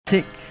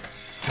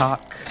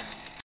TikTok.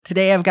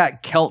 Today I've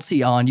got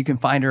Kelsey on. You can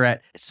find her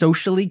at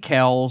Socially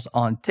Kels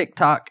on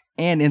TikTok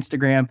and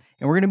Instagram.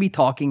 And we're going to be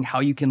talking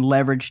how you can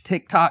leverage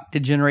TikTok to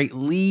generate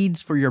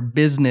leads for your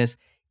business,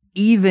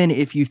 even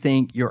if you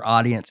think your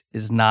audience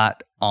is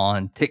not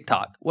on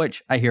TikTok,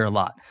 which I hear a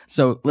lot.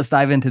 So let's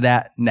dive into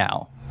that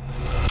now.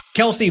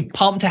 Kelsey,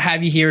 pumped to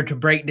have you here to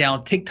break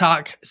down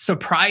TikTok.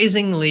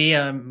 Surprisingly,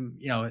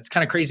 it's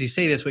kind of crazy to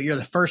say this, but you're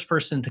the first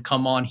person to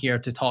come on here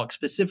to talk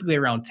specifically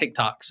around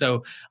TikTok.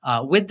 So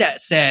with that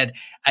said,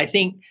 I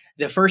think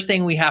the first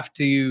thing we have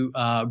to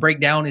break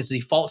down is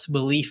the false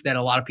belief that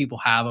a lot of people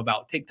have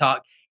about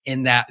TikTok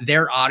in that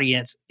their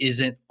audience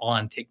isn't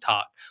on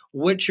TikTok.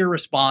 What's your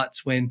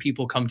response when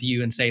people come to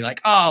you and say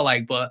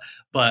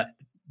but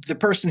the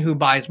person who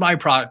buys my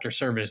product or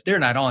service, they're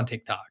not on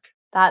TikTok?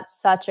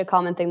 That's such a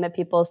common thing that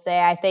people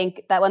say. I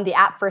think that when the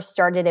app first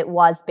started, it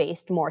was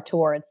based more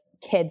towards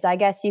kids, I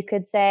guess you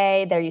could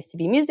say. There used to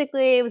be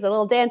Musical.ly. It was a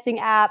little dancing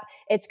app.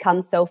 It's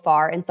come so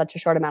far in such a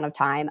short amount of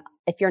time.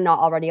 If you're not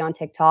already on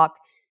TikTok,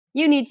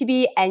 you need to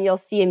be, and you'll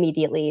see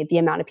immediately the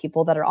amount of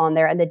people that are on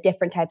there and the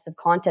different types of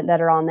content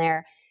that are on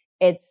there.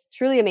 It's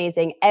truly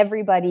amazing.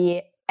 Every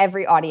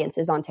audience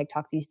is on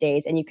TikTok these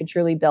days, and you can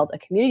truly build a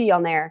community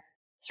on there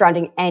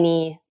surrounding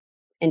any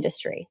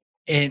industry.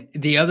 And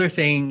the other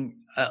thing,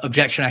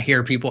 objection I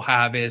hear people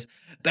have is,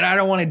 but I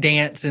don't want to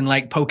dance and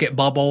like poke at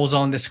bubbles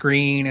on the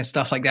screen and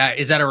stuff like that.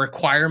 Is that a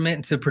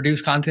requirement to produce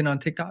content on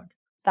TikTok?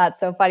 That's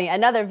so funny.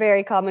 Another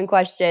very common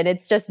question.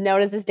 It's just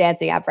known as this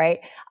dancing app, right?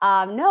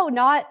 No,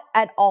 not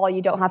at all.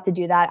 You don't have to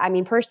do that. I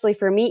mean, personally,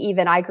 for me,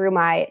 even I grew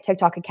my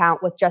TikTok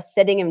account with just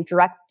sitting in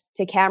direct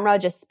to camera,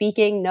 just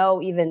speaking,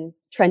 no even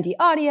trendy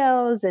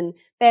audios and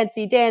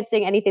fancy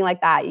dancing, anything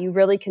like that. You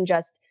really can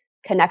just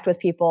connect with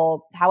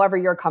people however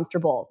you're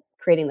comfortable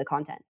creating the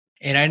content.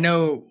 And I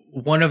know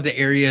one of the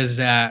areas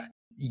that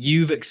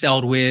you've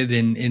excelled with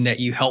and that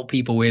you help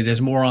people with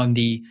is more on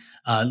the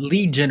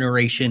lead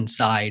generation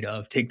side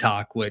of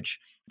TikTok, which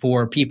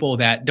for people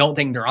that don't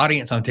think their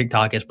audience on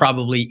TikTok is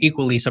probably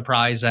equally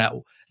surprised that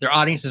their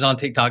audience is on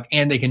TikTok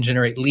and they can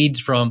generate leads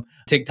from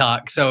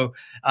TikTok. So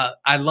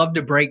I'd love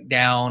to break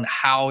down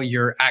how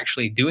you're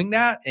actually doing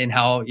that and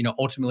how,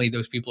 ultimately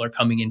those people are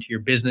coming into your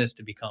business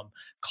to become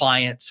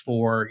clients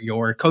for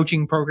your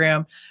coaching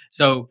program.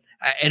 So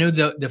I know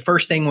the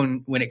first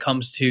thing when it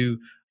comes to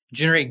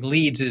generating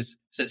leads is,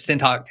 since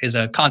TikTok is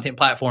a content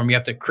platform, you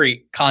have to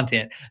create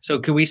content. So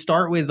could we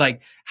start with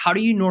how do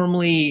you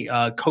normally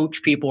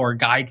coach people or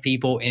guide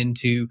people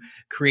into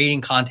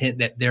creating content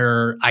that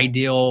their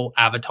ideal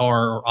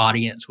avatar or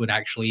audience would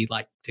actually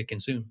like to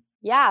consume?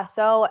 Yeah,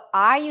 so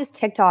I use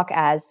TikTok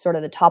as sort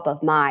of the top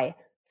of my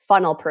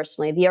funnel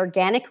personally. The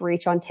organic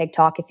reach on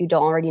TikTok, if you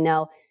don't already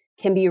know,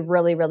 can be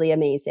really, really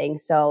amazing.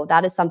 So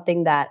that is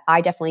something that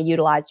I definitely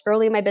utilized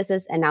early in my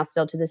business and now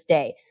still to this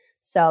day.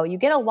 So you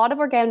get a lot of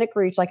organic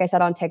reach, like I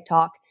said, on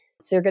TikTok.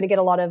 So you're going to get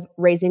a lot of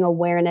raising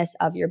awareness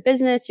of your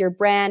business, your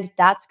brand.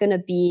 That's going to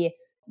be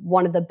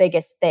one of the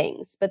biggest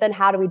things. But then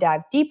how do we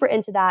dive deeper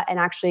into that and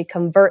actually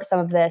convert some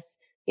of this,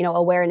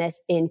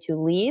 awareness into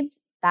leads?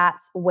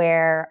 That's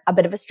where a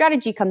bit of a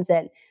strategy comes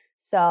in.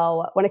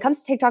 So when it comes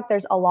to TikTok,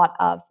 there's a lot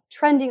of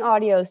trending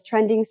audios,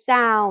 trending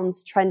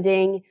sounds,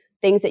 trending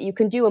things that you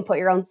can do and put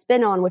your own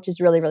spin on, which is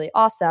really, really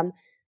awesome.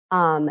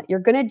 You're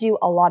going to do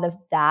a lot of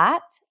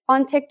that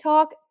on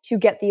TikTok to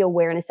get the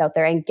awareness out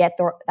there and get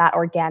that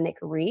organic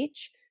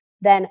reach.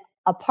 Then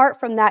apart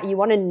from that, you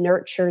want to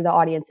nurture the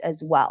audience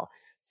as well.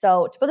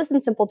 So to put this in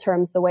simple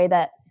terms, the way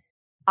that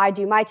I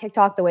do my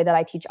TikTok, the way that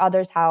I teach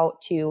others how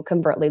to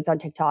convert leads on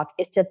TikTok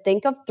is to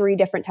think of 3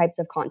 different types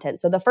of content.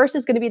 So the first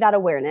is going to be that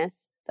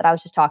awareness that I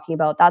was just talking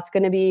about. That's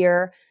going to be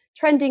your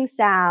trending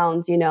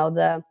sounds,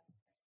 the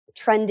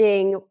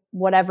trending,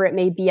 whatever it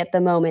may be at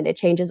the moment. It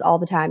changes all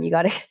the time. You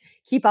got to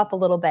keep up a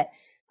little bit.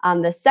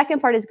 The second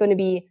part is going to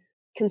be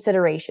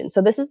consideration.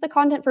 So this is the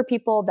content for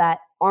people that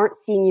aren't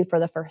seeing you for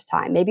the first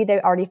time. Maybe they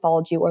already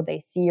followed you or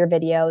they see your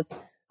videos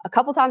a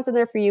couple times on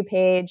their For You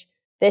page.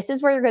 This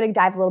is where you're going to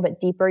dive a little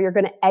bit deeper. You're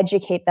going to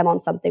educate them on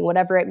something,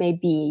 whatever it may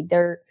be.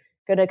 They're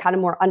going to kind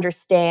of more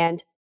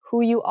understand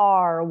who you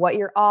are, what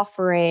you're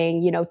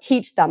offering,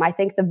 teach them. I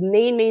think the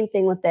main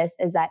thing with this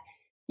is that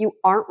you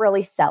aren't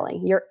really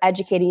selling. You're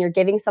educating, you're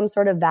giving some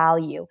sort of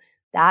value.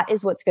 That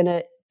is what's going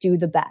to do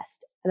the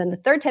best. And then the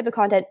third type of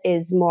content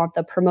is more of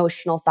the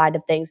promotional side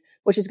of things,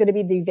 which is going to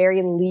be the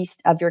very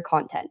least of your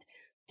content.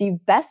 The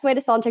best way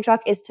to sell on TikTok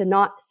is to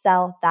not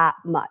sell that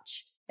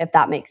much, if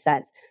that makes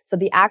sense. So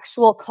the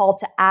actual call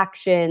to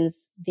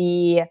actions,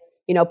 the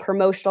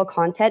promotional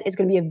content is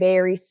going to be a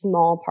very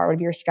small part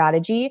of your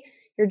strategy.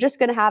 You're just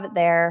going to have it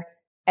there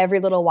every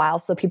little while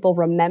so people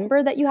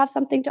remember that you have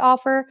something to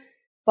offer.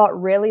 But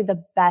really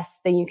the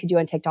best thing you could do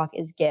on TikTok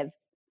is give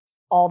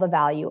all the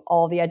value,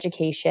 all the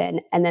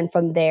education. And then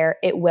from there,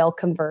 it will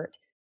convert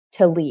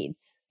to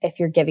leads if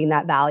you're giving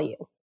that value.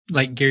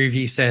 Like Gary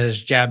Vee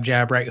says, jab,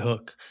 jab, right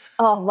hook.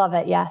 Oh, love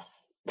it.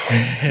 Yes.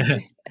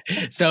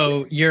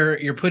 So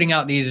you're putting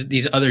out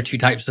these other two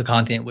types of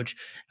content, which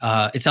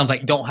it sounds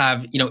like don't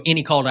have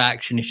any call to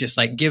action. It's just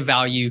like give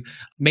value,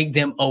 make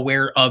them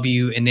aware of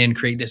you, and then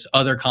create this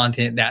other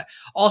content that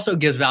also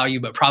gives value,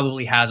 but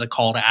probably has a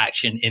call to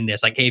action in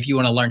this. Like, hey, if you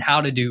want to learn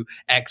how to do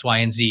X, Y,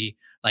 and Z,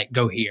 like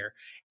go here.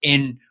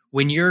 And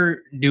when you're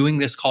doing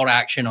this call to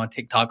action on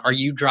TikTok, are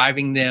you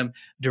driving them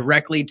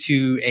directly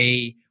to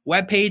a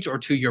web page or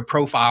to your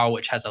profile,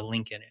 which has a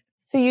link in it?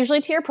 So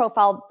usually to your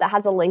profile that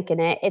has a link in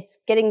it. It's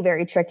getting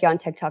very tricky on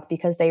TikTok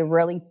because they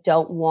really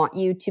don't want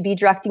you to be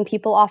directing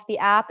people off the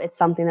app. It's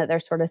something that they're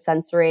sort of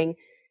censoring.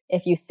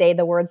 If you say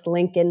the words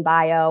link in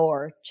bio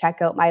or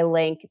check out my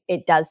link,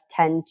 it does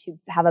tend to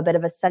have a bit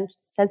of a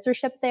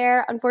censorship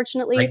there,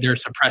 unfortunately. Like they're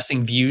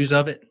suppressing views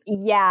of it?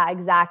 Yeah,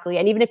 exactly.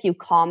 And even if you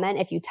comment,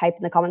 if you type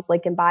in the comments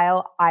link in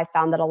bio, I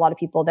found that a lot of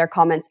people, their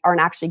comments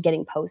aren't actually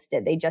getting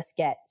posted. They just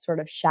get sort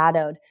of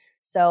shadowed.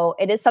 So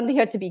it is something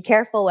you have to be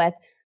careful with.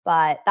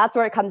 But that's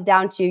where it comes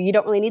down to. You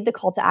don't really need the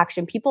call to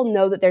action. People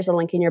know that there's a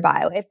link in your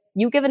bio. If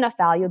you give enough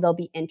value, they'll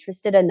be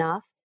interested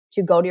enough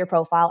to go to your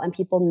profile and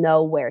people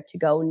know where to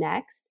go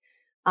next.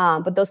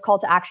 But those call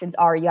to actions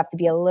you have to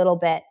be a little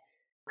bit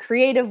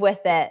creative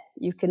with it.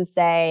 You can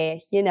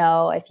say,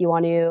 if you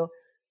want to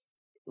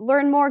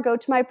learn more, go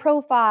to my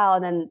profile.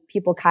 And then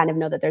people kind of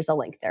know that there's a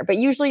link there. But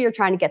usually you're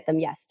trying to get them,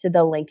 yes, to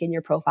the link in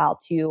your profile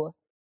to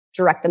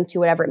direct them to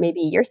whatever it may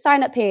be, your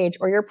sign up page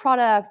or your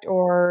product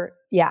or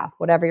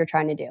whatever you're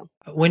trying to do.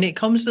 When it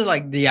comes to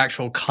like the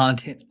actual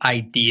content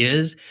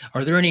ideas,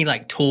 are there any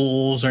like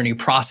tools or any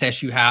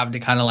process you have to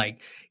kind of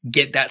like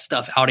get that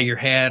stuff out of your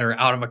head or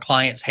out of a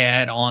client's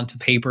head onto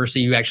paper so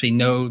you actually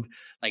know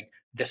like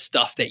the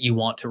stuff that you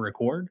want to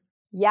record?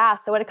 Yeah.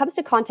 So when it comes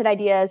to content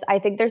ideas, I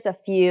think there's a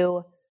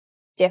few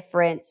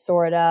different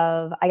sort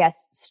of,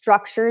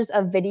 structures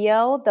of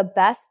video. The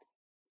best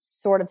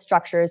sort of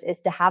structures is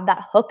to have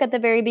that hook at the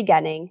very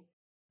beginning,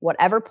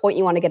 whatever point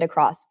you want to get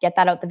across, get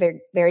that out the very,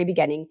 very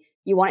beginning.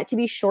 You want it to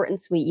be short and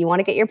sweet. You want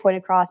to get your point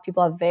across.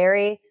 People have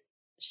very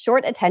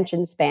short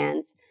attention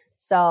spans.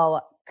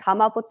 So come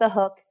up with the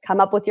hook,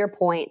 come up with your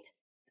point,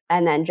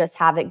 and then just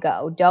have it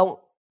go. Don't,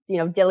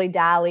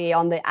 dilly-dally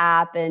on the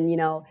app and,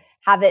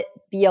 have it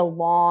be a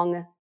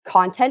long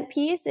content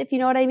piece, if you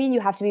know what I mean. You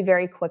have to be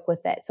very quick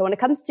with it. So when it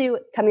comes to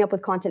coming up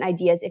with content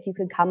ideas, if you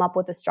can come up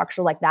with a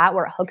structure like that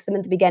where it hooks them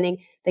at the beginning,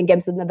 then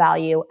gives them the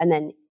value, and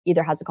then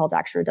either has a call to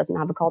action or doesn't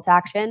have a call to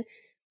action.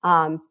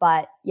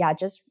 But yeah,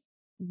 just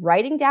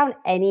writing down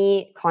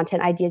any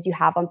content ideas you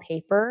have on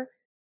paper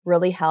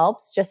really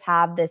helps. Just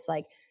have this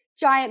like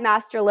giant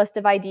master list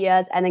of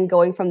ideas and then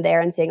going from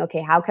there and saying,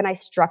 okay, how can I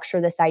structure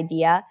this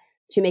idea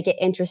to make it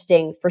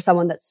interesting for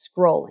someone that's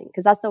scrolling?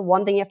 Because that's the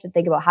one thing you have to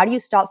think about. How do you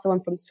stop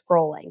someone from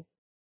scrolling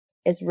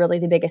is really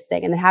the biggest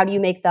thing. And then how do you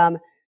make them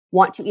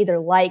want to either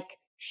like,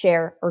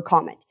 share, or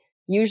comment?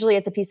 Usually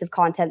it's a piece of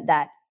content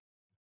that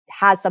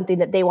has something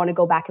that they want to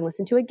go back and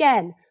listen to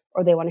again,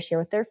 or they want to share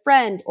with their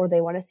friend, or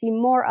they want to see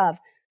more of.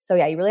 So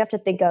yeah, you really have to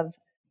think of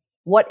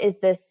what is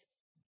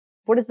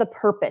the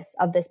purpose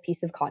of this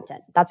piece of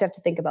content? That's what you have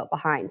to think about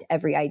behind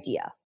every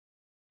idea.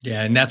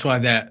 Yeah, and that's why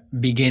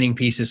that beginning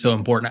piece is so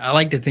important. I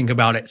like to think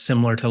about it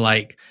similar to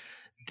like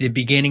the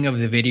beginning of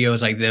the video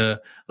is like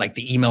the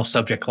email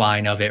subject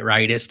line of it,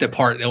 right? It's the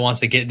part that wants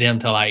to get them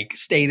to like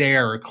stay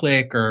there or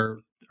click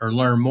or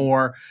learn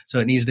more. So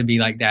it needs to be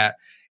like that.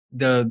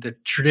 The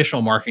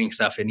traditional marketing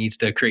stuff, it needs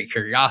to create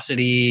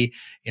curiosity,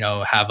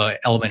 have an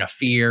element of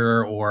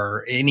fear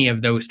or any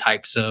of those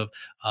types of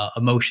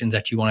emotions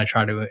that you want to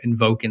try to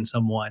invoke in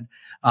someone.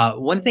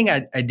 One thing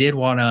I did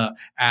want to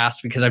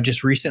ask, because I've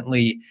just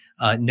recently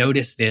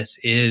noticed this,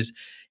 is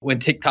when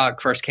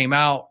TikTok first came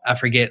out, I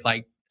forget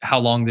like how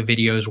long the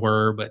videos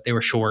were, but they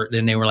were short.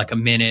 Then they were like a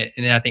minute,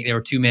 and then I think they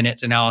were 2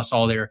 minutes, and now I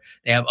saw they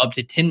have up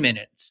to 10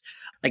 minutes.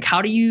 Like,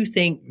 how do you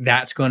think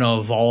that's going to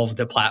evolve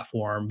the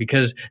platform?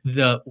 Because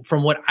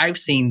from what I've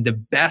seen, the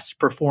best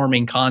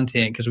performing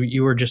content, because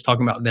you were just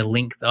talking about the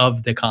length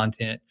of the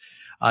content,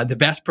 the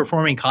best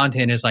performing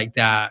content is like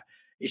that.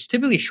 It's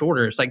typically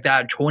shorter. It's like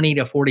that 20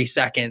 to 40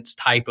 seconds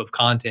type of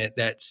content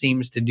that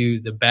seems to do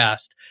the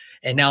best.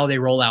 And now they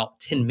roll out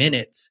 10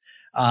 minutes.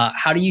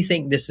 How do you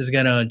think this is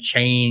going to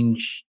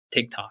change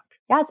TikTok?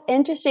 Yeah, it's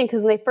interesting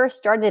because when they first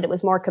started, it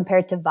was more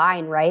compared to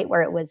Vine, right?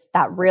 Where it was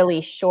that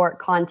really short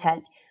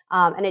content.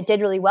 And it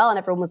did really well and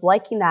everyone was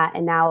liking that.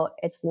 And now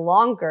it's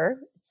longer.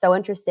 It's so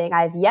interesting.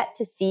 I've yet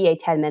to see a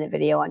 10-minute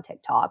video on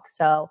TikTok.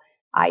 So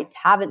I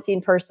haven't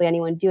seen personally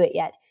anyone do it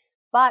yet.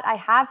 But I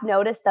have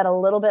noticed that a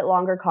little bit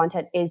longer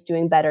content is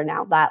doing better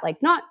now. That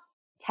like not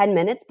 10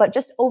 minutes, but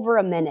just over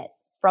a minute,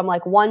 from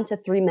like 1 to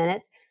 3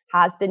 minutes,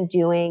 has been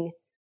doing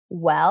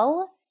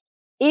well.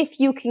 If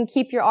you can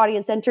keep your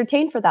audience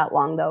entertained for that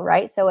long though,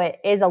 right? So it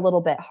is a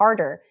little bit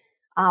harder.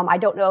 I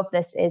don't know if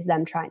this is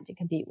them trying to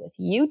compete with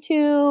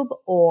YouTube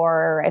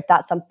or if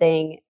that's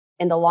something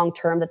in the long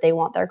term that they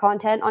want their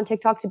content on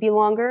TikTok to be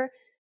longer.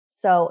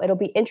 So it'll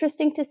be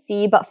interesting to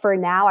see. But for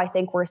now, I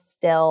think we're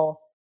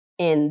still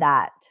in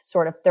that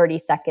sort of 30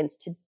 seconds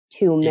to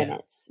 2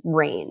 minutes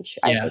range.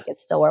 I think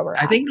it's still where we're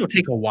at. I think it'll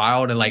take a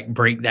while to like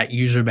break that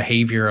user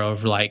behavior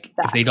of like,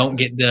 if they don't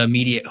get the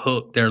immediate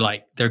hook,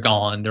 they're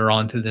gone, they're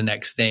on to the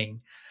next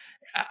thing.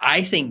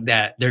 I think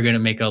that they're going to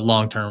make a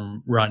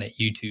long-term run at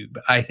YouTube.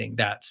 I think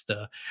that's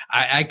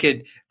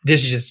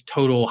this is just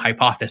total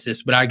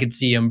hypothesis, but I could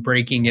see them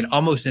breaking it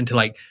almost into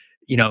like,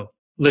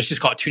 let's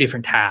just call it 2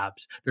 different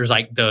tabs. There's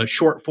like the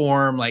short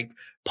form, like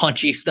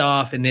punchy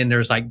stuff. And then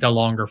there's like the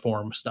longer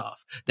form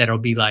stuff that'll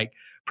be like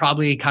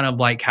probably kind of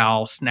like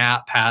how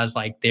Snap has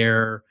like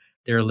their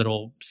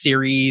little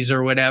series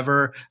or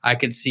whatever. I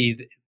could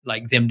see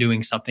like them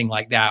doing something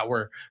like that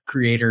where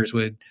creators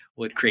would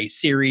create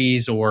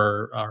series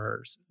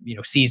or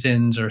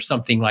seasons or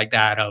something like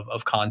that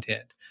of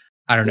content.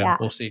 I don't know. Yeah.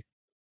 We'll see.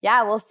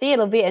 Yeah, we'll see.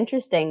 It'll be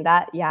interesting.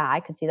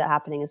 I could see that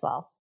happening as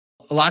well.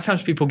 A lot of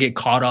times people get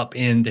caught up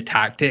in the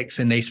tactics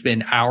and they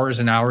spend hours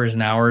and hours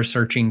and hours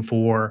searching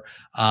for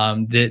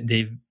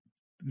the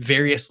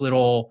various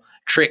little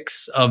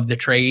tricks of the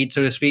trade,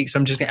 so to speak. So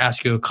I'm just going to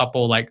ask you a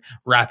couple like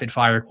rapid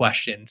fire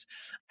questions.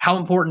 How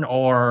important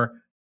are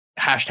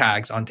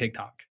hashtags on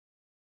TikTok?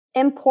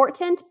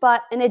 Important,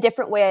 but in a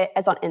different way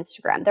as on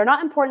Instagram. They're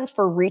not important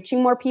for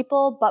reaching more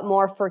people, but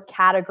more for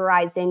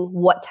categorizing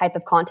what type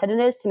of content it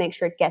is to make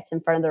sure it gets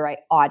in front of the right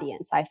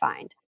audience, I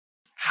find.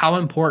 How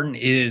important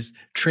is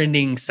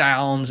trending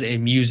sounds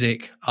and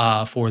music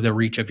for the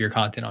reach of your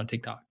content on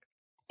TikTok?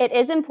 It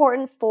is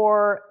important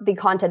for the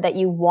content that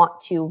you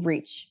want to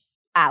reach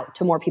out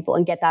to more people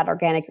and get that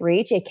organic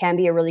reach. It can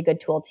be a really good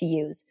tool to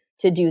use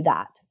to do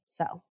that.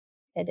 So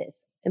it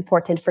is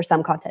important for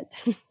some content.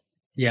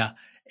 Yeah.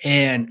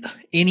 And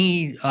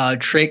any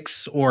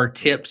tricks or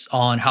tips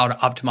on how to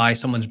optimize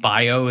someone's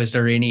bio? Is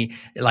there any,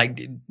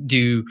 like,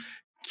 do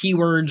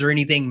keywords or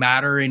anything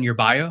matter in your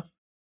bio?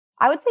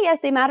 I would say yes,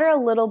 they matter a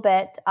little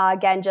bit.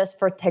 Again, just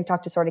for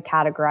TikTok to sort of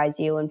categorize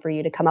you and for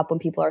you to come up when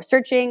people are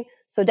searching.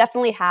 So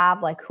definitely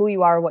have like who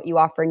you are, what you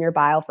offer in your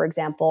bio. For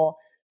example,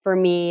 for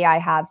me, I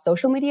have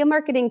social media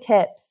marketing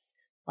tips,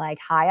 like,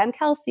 hi, I'm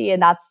Kelsey.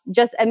 And that's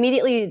just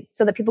immediately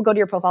so that people go to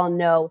your profile and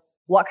know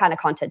what kind of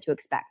content to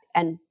expect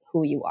and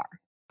who you are.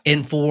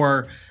 And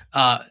for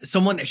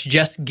someone that's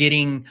just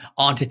getting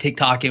onto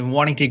TikTok and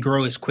wanting to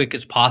grow as quick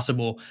as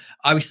possible,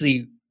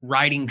 obviously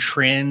writing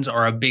trends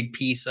are a big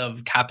piece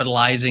of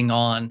capitalizing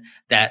on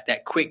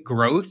that quick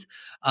growth.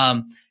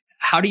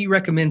 How do you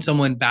recommend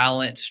someone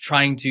balance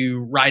trying to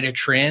write a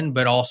trend,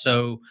 but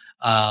also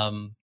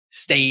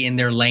stay in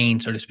their lane,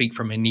 so to speak,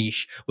 from a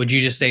niche? Would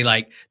you just say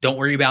like, don't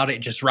worry about it,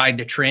 just ride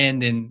the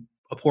trend and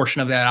a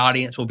portion of that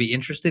audience will be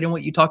interested in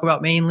what you talk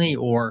about mainly?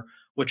 Or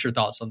what's your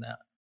thoughts on that?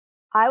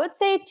 I would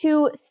say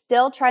to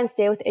still try and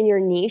stay within your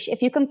niche.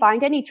 If you can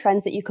find any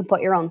trends that you can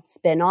put your own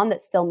spin on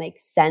that still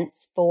makes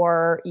sense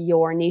for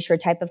your niche or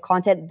type of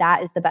content,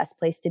 that is the best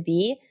place to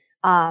be.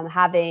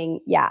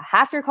 Having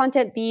half your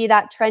content be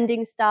that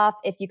trending stuff,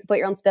 if you could put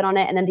your own spin on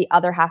it, and then the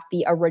other half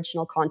be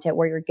original content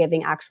where you're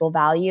giving actual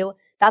value.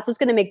 That's what's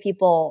going to make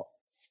people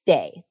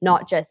stay,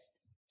 not just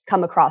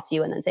come across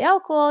you and then say, oh,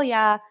 cool,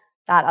 yeah,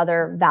 that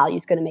other value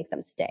is going to make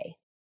them stay.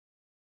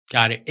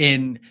 Got it.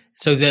 And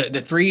so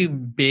the 3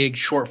 big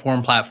short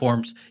form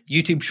platforms,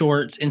 YouTube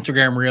Shorts,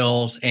 Instagram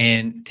Reels,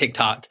 and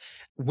TikTok,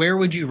 where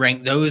would you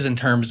rank those in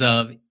terms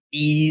of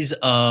ease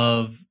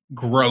of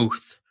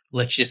growth?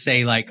 Let's just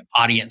say like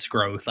audience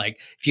growth. Like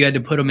if you had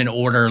to put them in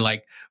order,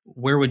 like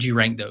where would you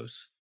rank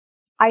those?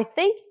 I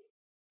think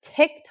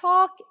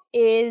TikTok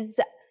is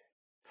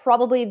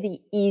probably the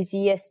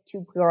easiest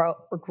to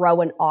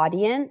grow an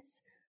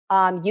audience.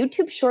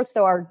 YouTube Shorts,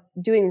 though, are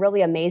doing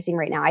really amazing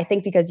right now. I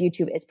think because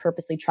YouTube is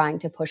purposely trying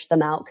to push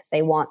them out because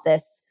they want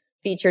this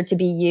feature to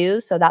be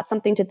used. So that's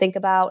something to think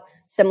about,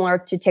 similar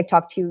to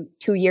TikTok 2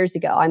 years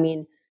ago. I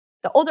mean,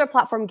 the older a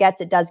platform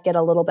gets, it does get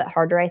a little bit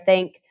harder, I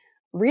think.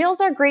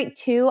 Reels are great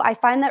too. I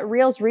find that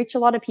Reels reach a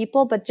lot of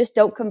people, but just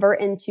don't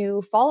convert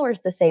into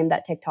followers the same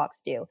that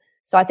TikToks do.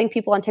 So I think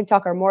people on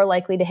TikTok are more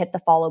likely to hit the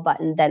follow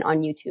button than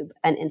on YouTube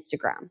and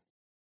Instagram.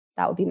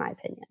 That would be my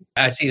opinion.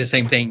 I see the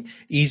same thing.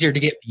 Easier to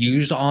get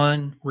views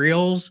on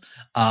Reels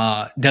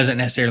doesn't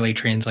necessarily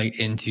translate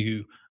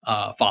into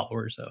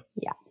followers, though.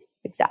 Yeah,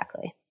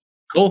 exactly.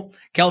 Cool.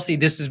 Kelsey,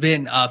 this has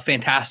been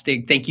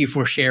fantastic. Thank you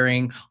for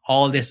sharing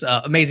all of this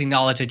amazing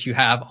knowledge that you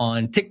have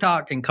on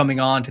TikTok and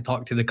coming on to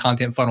talk to the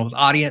Content Funnels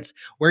audience.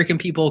 Where can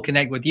people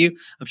connect with you?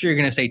 I'm sure you're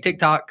going to say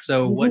TikTok.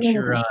 So what's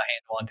your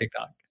handle on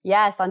TikTok?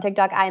 Yes, on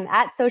TikTok, I'm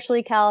at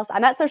Socially Kels.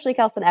 I'm at Socially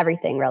Kels on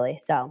everything, really.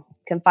 So you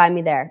can find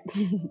me there.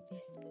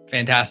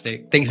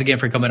 Fantastic. Thanks again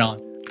for coming on.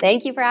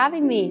 Thank you for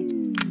having me.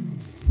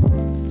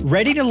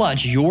 Ready to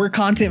launch your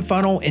content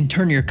funnel and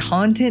turn your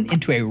content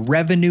into a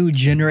revenue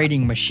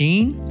generating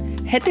machine?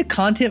 Head to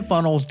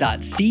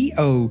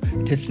contentfunnels.co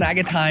to snag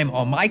a time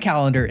on my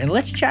calendar and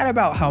let's chat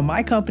about how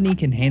my company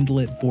can handle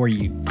it for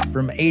you.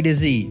 From A to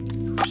Z,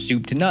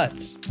 soup to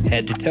nuts,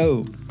 head to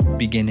toe,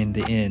 beginning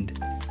to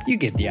end. You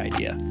get the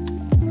idea.